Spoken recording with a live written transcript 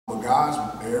but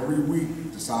guys every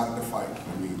week decided to fight.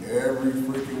 I mean, every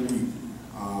freaking week.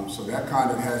 So that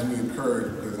kind of has me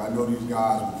encouraged because I know these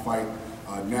guys will fight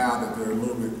now that they're a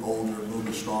little bit older, a little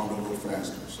bit stronger, a little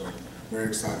faster. So very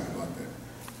excited about that.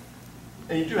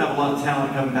 And you do have a lot of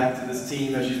talent coming back to this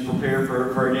team as you prepare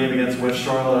for a game against West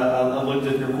Charlotte. I looked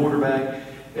at your quarterback,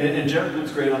 and Jared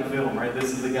looks great on film, right?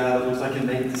 This is the guy that looks like can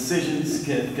make decisions,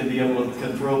 can be able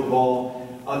to throw the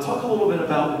ball. Talk a little bit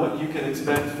about what you can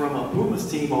expect from a Pumas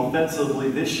team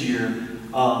offensively this year,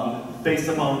 based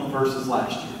upon versus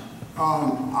last year.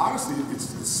 Honestly, it's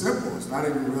simple. It's not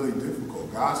even really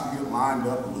difficult. Guys can get lined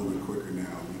up a little bit quicker now.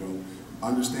 You know,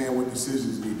 understand what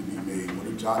decisions need to be made, what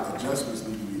adjustments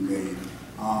need to be made,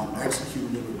 execute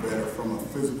a little bit better from a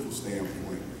physical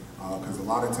standpoint. Because a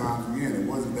lot of times, again, it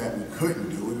wasn't that we couldn't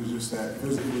do it. It was just that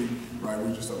physically, right,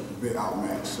 we're just a bit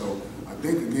outmatched. So I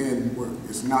think, again,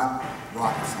 it's not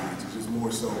rocket science. It's just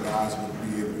more so guys will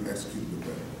be able to execute a bit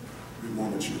better, a bit more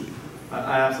mature.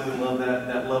 I absolutely love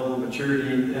that level of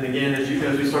maturity. And again, as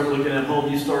we start looking at home,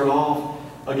 you start off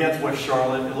against West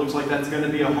Charlotte. It looks like that's going to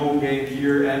be a home game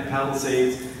here at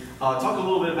Palisades. Talk a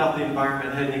little bit about the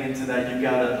environment heading into that. You've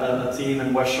got a team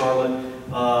in West Charlotte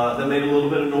that made a little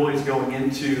bit of noise going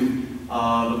into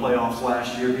the playoffs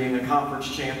last year, being a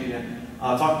conference champion.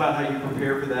 Talk about how you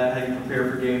prepare for that, how you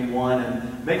prepare for game one,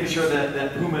 and making sure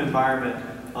that Puma environment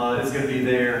is going to be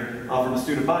there from the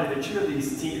student body to cheer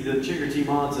your team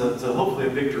on to hopefully a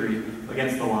victory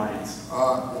against the Lions.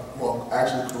 Well,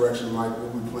 actually, correction, Mike, we'll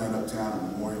be playing uptown at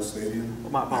Memorial Stadium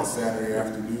that Saturday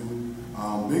afternoon.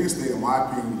 Biggest thing, in my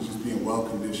opinion, is just being well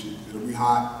conditioned. It'll be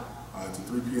hot. It's a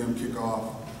 3 p.m.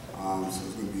 kickoff, so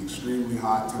it's going to be extremely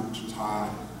hot. Temperatures high.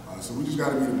 So we just got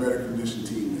to be a better conditioned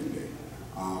team that day.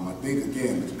 I think,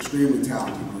 again, it's an extremely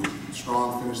talented group.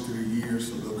 Strong finish to the year,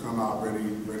 so they'll come out ready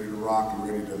to rock and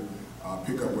ready to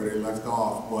pick up where they left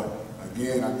off. But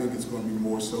again, I think it's going to be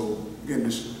more so, again,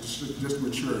 just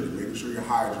maturity, making sure you're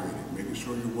hydrated, making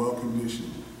sure you're well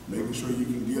conditioned, making sure you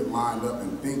can get lined up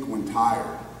and think when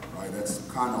tired. Right? That's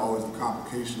kind of always the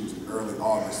complications in early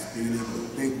August, being able to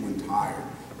think when tired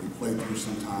and play through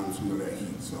sometimes that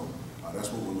heat. So that's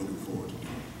what we're looking forward to.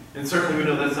 And certainly we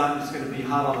know that's not just going to be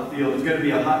hot on the field. It's going to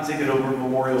be a hot ticket over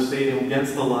Memorial Stadium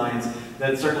against the Lions.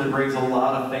 That certainly brings a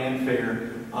lot of fanfare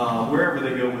wherever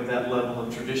they go with that level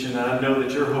of tradition that I know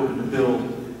that you're hoping to build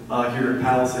here at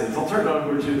Palisades. I'll turn it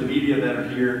over to the media that are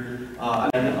here.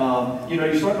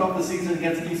 You started off the season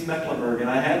against East Mecklenburg, and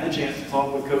I had the chance to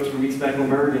talk with Coach from East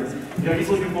Mecklenburg, and he's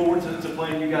looking forward to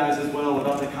playing you guys as well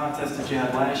about the contest that you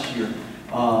had last year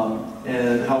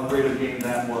and how great a game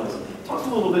that was. Talk a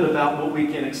little bit about what we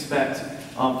can expect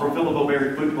from Philip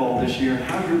O'Berry football this year and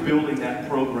how you're building that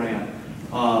program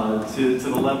to the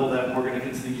level that we're going to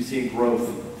continue seeing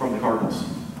growth from the Cardinals.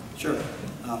 Sure.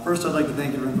 First, I'd like to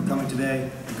thank everyone for coming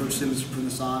today and Coach Simmons for putting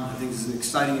this on. I think this is an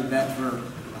exciting event for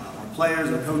our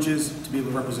players, our coaches, to be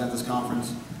able to represent this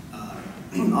conference.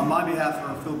 On my behalf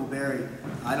for Philip O'Berry,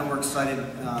 I know we're excited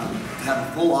to have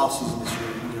a full offseason this year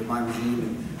under my regime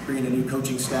and bringing a new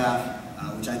coaching staff,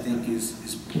 which I think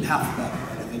is half the battle.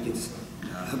 Right? I think it's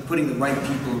putting the right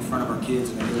people in front of our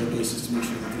kids on a daily basis to make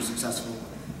sure that they're successful.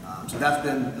 So that's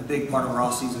been a big part of our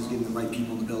off season, is getting the right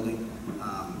people in the building.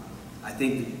 I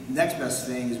think the next best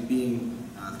thing is being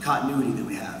the continuity that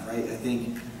we have, right? I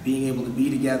think being able to be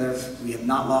together. We have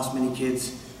not lost many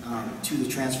kids to the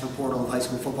transfer portal of high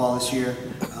school football this year.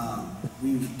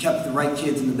 We've kept the right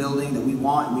kids in the building that we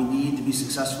want and we need to be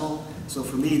successful. So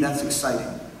for me, that's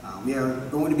exciting. We are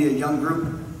going to be a young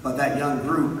group, but that young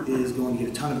group is going to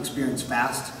get a ton of experience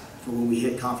fast for when we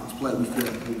hit conference play. We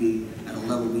feel like we'll be at a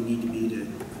level we need to be to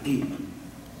compete.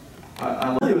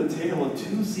 I looked at a tale of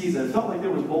 2 seasons. It felt like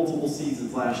there was multiple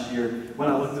seasons last year when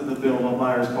I looked at the film on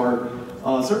Myers Park.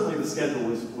 Certainly the schedule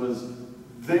was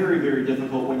very, very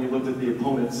difficult when you looked at the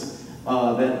opponents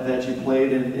that you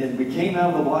played, and we came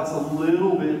out of the blocks a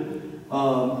little bit.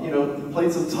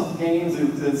 Played some tough games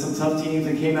and some tough teams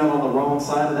and came out on the wrong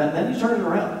side of that. And then you turn it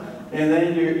around, and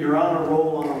then you're on a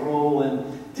roll,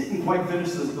 and didn't quite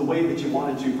finish the way that you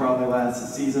wanted to probably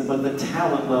last season. But the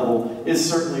talent level is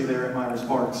certainly there at Myers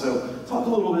Park. So talk a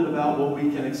little bit about what we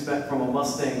can expect from a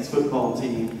Mustangs football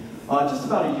team, just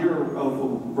about a year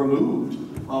removed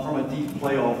from a deep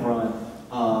playoff run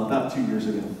about 2 years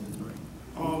ago.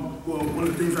 Well, one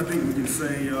of the things I think we can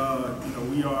say,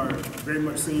 we are very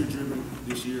much senior-driven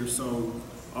this year. So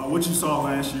what you saw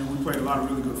last year, we played a lot of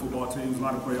really good football teams, a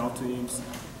lot of playoff teams,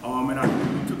 and I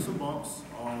think we took some bumps,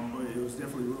 but it was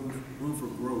definitely room for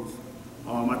growth.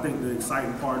 I think the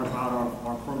exciting part about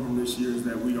our program this year is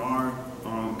that we are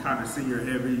kind of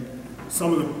senior-heavy.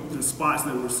 some of the spots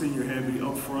that were senior heavy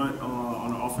up front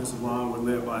on the offensive line were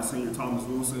led by senior Thomas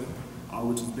Wilson,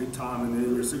 which is big time. And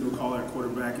then your signal caller at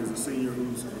quarterback is a senior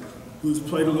who's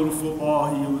played a little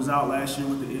football. He was out last year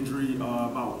with the injury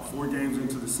about 4 games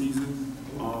into the season.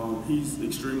 He's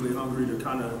extremely hungry to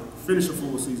kind of finish a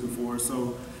full season for us.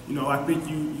 So, you know, I think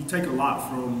you take a lot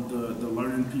from the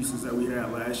learning pieces that we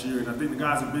had last year. And I think the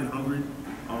guys have been hungry.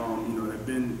 You know, they've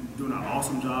been doing an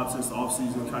awesome job since the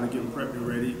offseason, kind of getting prepped and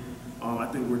ready. I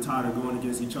think we're tired of going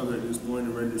against each other at this point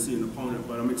and ready to see an opponent,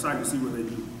 but I'm excited to see what they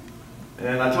do.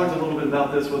 And I talked a little bit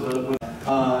about this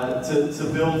to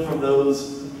build from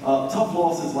those tough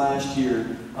losses last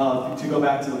year to go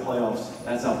back to the playoffs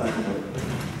at South Bend.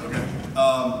 Okay.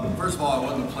 First of all, it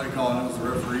wasn't the play calling, it was the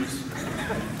referees.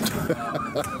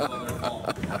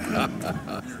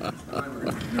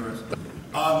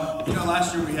 You know,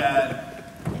 last year we had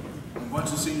a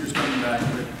bunch of seniors coming back.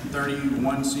 We had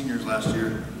 31 seniors last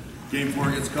year. Game 4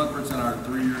 against Cuthbert's in our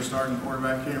 3-year starting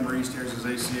quarterback. Cam Reese tears his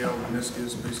ACL,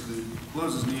 meniscus, basically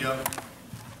blows his knee up.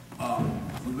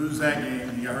 We lose that game.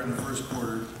 He got hurt in the first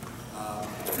quarter.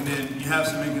 And then you have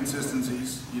some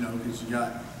inconsistencies, you know, because you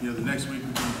got, you know, the next week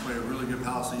we're going to play a really good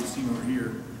Palisades team over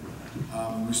here.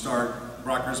 We start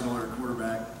Brock Grismiller at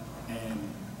quarterback, and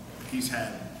he's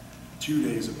had 2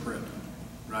 days of prep,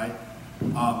 right?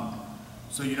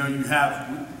 So, you know, we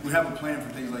have a plan for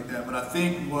things like that. But I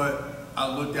think what I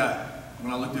looked at,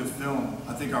 when I looked at film,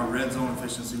 I think our red zone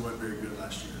efficiency wasn't very good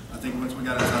last year. I think once we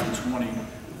got inside the 20,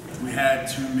 we had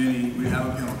too many, we'd have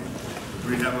a penalty.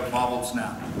 We'd have a bobbled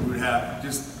snap. We would have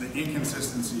just the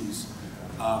inconsistencies.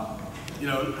 You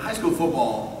know, high school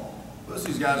football, most of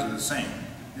these guys are the same.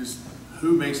 Just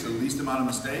who makes the least amount of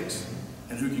mistakes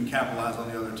and who can capitalize on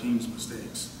the other team's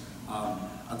mistakes.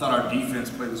 I thought our defense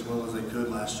played as well as they could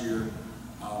last year,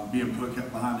 being put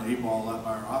behind the 8 ball a lot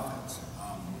by our offense.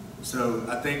 So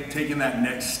I think taking that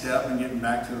next step and getting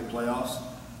back to the playoffs,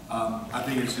 I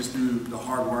think it's just through the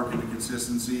hard work and the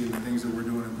consistency and the things that we're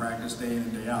doing in practice day in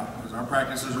and day out. Because our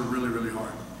practices are really, really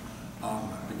hard.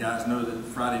 The guys know that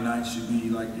Friday night should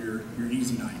be like your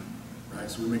easy night, right?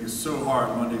 So we make it so hard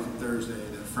Monday through Thursday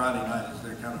that Friday night is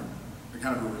they're kind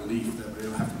of a relief that we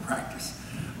don't have to practice.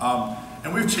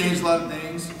 And we've changed a lot of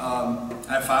things. I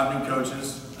had 5 new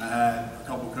coaches. I had a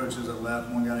couple coaches that left.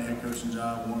 One got a head coaching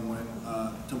job. One went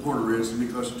to Porter Ridge to be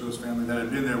closer to his family that had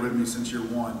been there with me since year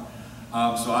 1.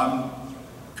 So I'm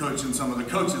coaching some of the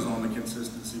coaches on the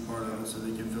consistency part of it so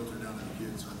they can filter down to the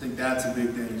kids. So I think that's a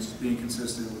big thing, is just being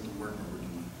consistent with the work that we're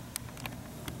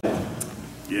doing.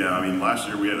 Yeah, I mean, last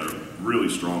year we had a really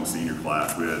strong senior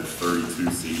class. We had 32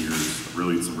 seniors,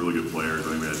 some really good players. I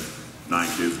think we had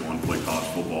 9 kids going to play college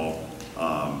football.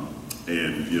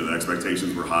 And, you know, the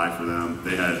expectations were high for them.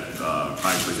 They had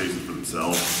high expectations for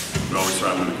themselves. We always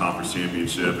try to win the conference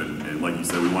championship, and like you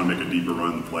said, we want to make a deeper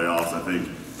run in the playoffs. I think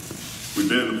we've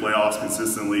been in the playoffs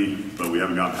consistently, but we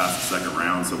haven't gotten past the second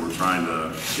round, so we're trying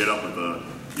to get up with the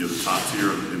top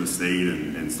tier in the state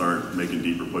and start making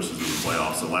deeper pushes in the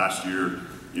playoffs. So last year,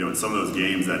 you know, in some of those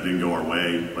games that didn't go our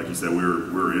way, like you said, we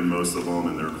were in most of them,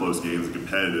 and they were close games and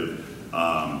competitive.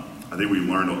 I think we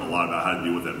learned a lot about how to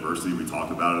deal with adversity. We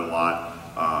talked about it a lot.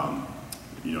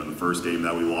 You know, in the first game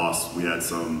that we lost, we had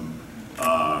some,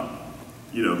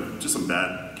 you know, just some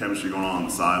bad chemistry going on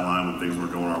the sideline when things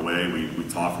weren't going our way. We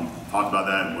talked about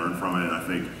that and learned from it. And I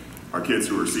think our kids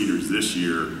who are seniors this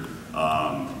year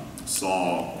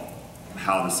saw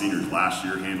how the seniors last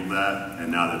year handled that,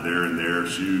 and now that they're in their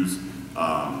shoes,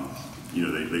 you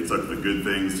know, they took the good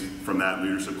things from that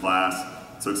leadership class,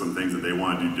 took some things that they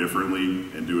want to do differently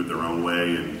and do it their own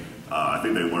way. And I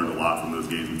think they learned a lot from those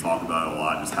games. We talked about it a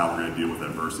lot, just how we're going to deal with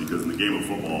adversity. Because in the game of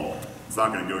football, it's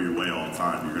not going to go your way all the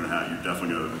time. You're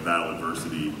definitely going to battle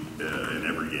adversity in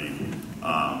every game.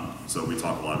 So we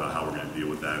talk a lot about how we're going to deal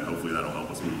with that, and hopefully that'll help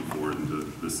us move forward into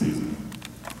this season.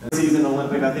 The season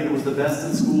Olympic, I think it was the best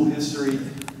in school history.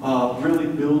 Really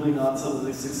building on some of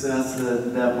the success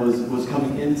that was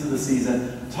coming into the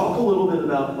season. Talk a little bit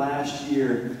about last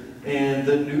year and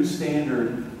the new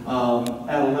standard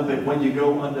at Olympic when you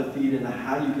go undefeated, and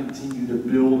how you continue to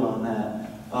build on that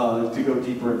to go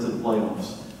deeper into the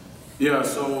playoffs. Yeah,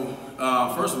 so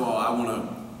first of all, I want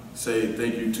to say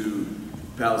thank you to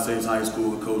Palisades High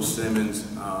School and Coach Simmons.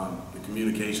 The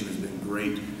communication has been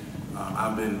great.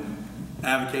 I've been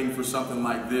advocating for something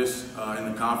like this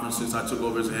in the conference since I took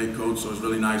over as a head coach, so it's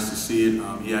really nice to see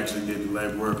it. He actually did the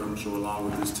legwork, I'm sure, along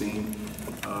with his team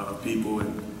of people,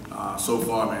 and so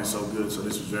far, man, so good. So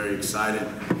this was very exciting.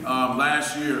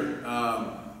 Last year,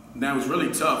 that was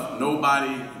really tough.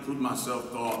 Nobody, including myself,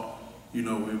 thought, you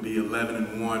know, we'd be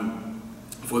 11-1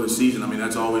 for the season. I mean,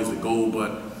 that's always the goal,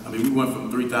 but I mean, we went from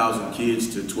 3,000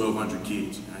 kids to 1,200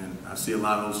 kids, and I see a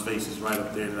lot of those faces right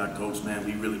up there that I coach. Man,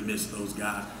 we really miss those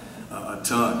guys a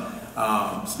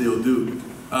ton, still do.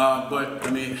 But I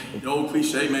mean, the old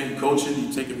cliche, man, coaching,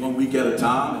 you take it 1 week at a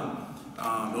time.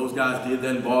 And, those guys did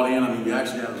that and bought in. I mean, we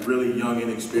actually had a really young,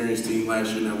 inexperienced team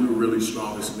last year. Now, we were really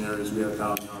strong in some areas. We had a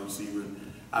 1,000-yard receiver.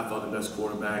 I thought the best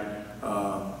quarterback,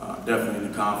 definitely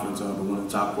in the conference, but one of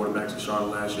the top quarterbacks in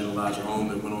Charlotte last year, Elijah Holm,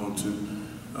 that went on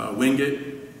to wing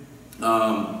it.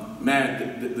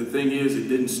 Man, the thing is, it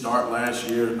didn't start last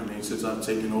year. I mean, since I've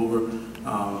taken over,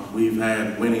 we've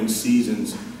had winning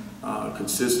seasons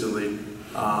consistently.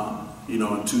 You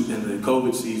know, in the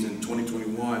COVID season,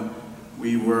 2021,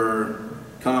 we were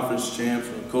conference champs,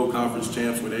 co-conference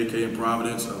champs with AK and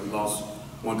Providence. We lost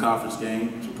one conference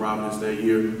game to Providence that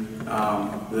year.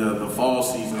 The fall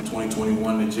season,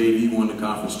 2021, the JV won the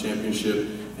conference championship,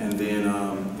 and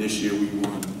then this year we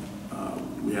won.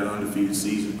 We had an undefeated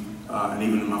season. And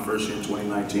even in my first year in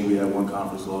 2019, we had one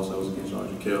conference loss. That was against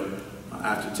Argentine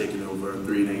after taking over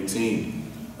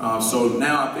 3-18. So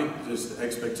now I think just the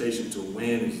expectation to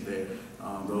win is there.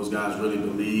 Those guys really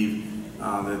believe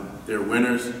that they're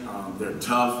winners. They're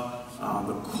tough.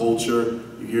 The culture,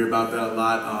 you hear about that a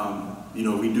lot. You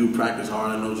know, we do practice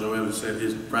hard. I know Joe Evans said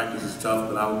his practice is tough,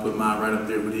 but I would put mine right up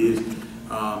there with his.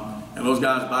 And those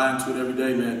guys buy into it every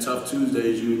day, man. Tough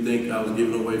Tuesdays, you would think I was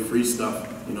giving away free stuff.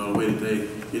 You know, the way that they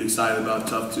get excited about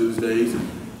Tough Tuesdays.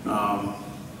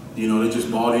 You know, they just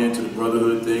bought into the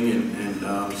brotherhood thing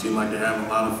and seem like they're having a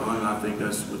lot of fun, and I think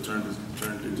that's what turned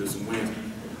into some wins.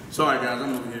 Sorry, guys,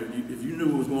 I'm over here. If you knew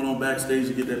what was going on backstage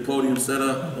to get that podium set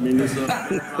up, I mean, this set up,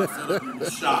 you'd be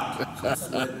shocked. So I'm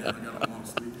sweating now. I got a long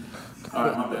sleep. All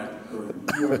right, my bad. Go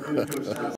ahead.